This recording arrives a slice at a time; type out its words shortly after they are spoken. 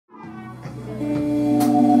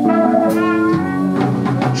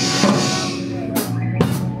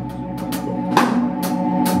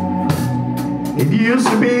used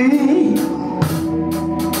to be.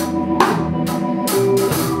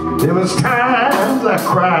 There was times I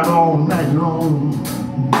cried all night long.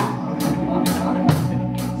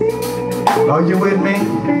 Are you with me?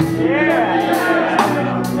 Yeah.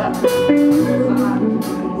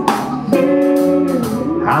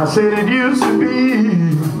 I said it used to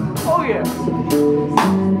be. Oh yeah.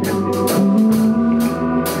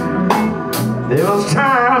 There was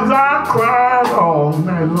times I cried all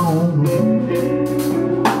night long.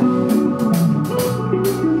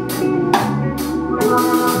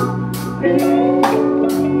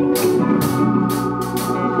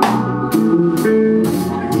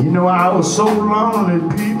 You know I was so lonely,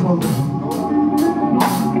 people.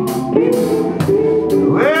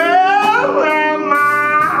 Well,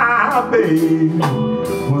 my baby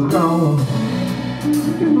was gone.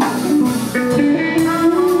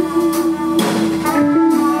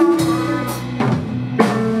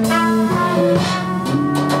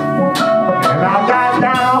 And I got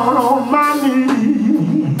down on my knees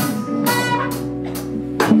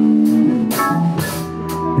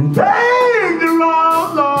and begged the Lord,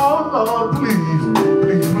 Lord, Lord, please,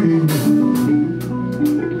 please, please.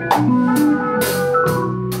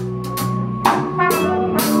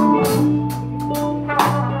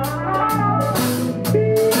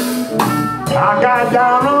 I got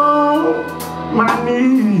down on my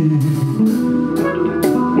knees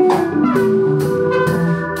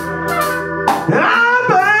and I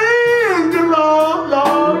begged the Lord,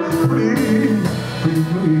 Lord, please, please,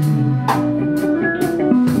 please.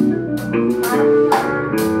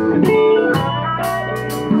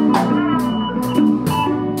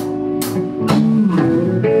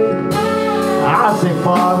 I say,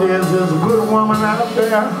 Father, there's this good woman out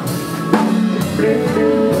there.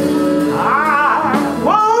 I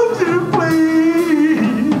want you to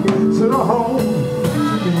please send her home to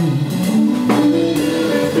me.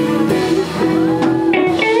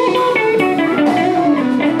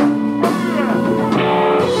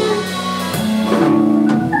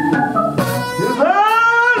 There's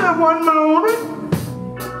early one morning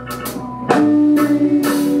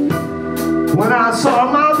when I saw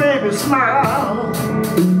my baby smile.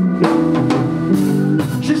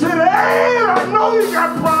 She said, hey, I know you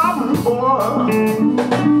got problems, boy,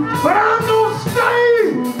 but I'm gonna stay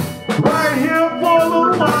right here for a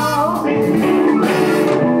little while.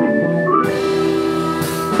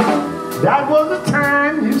 That was the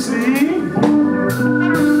time, you see,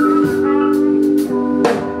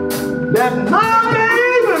 that my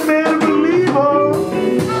baby made a believer of me.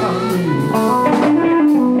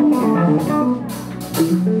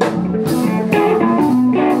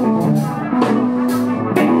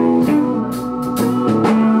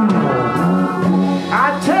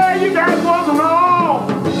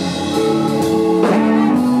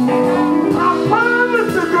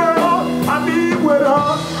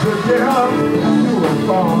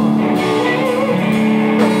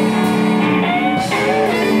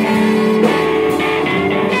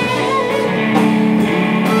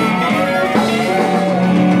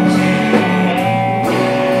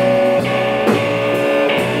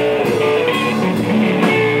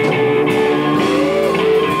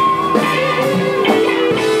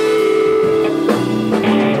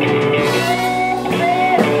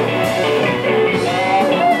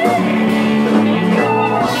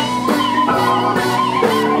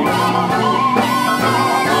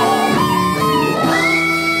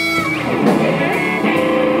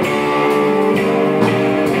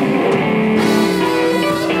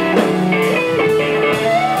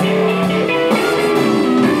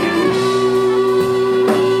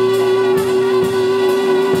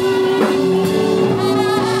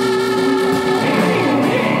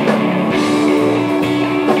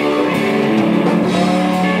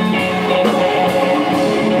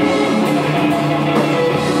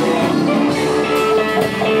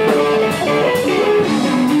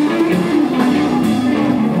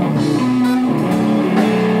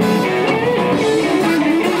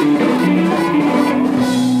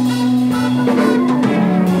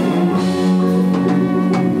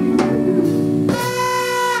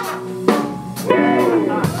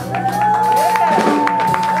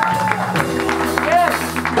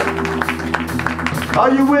 Are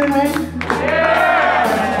you with me? Yeah!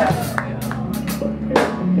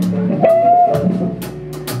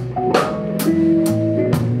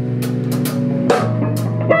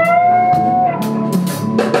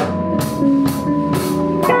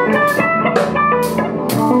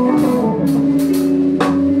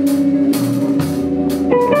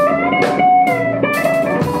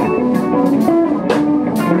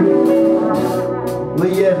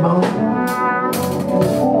 Lil Ed,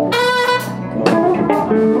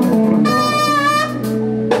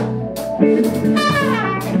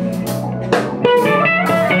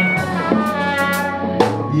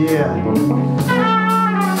 Yeah.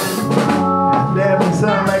 Damn, it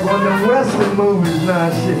sound like one of them Western movies now,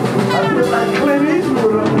 shit. I feel like Clint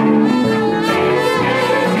Eastwood.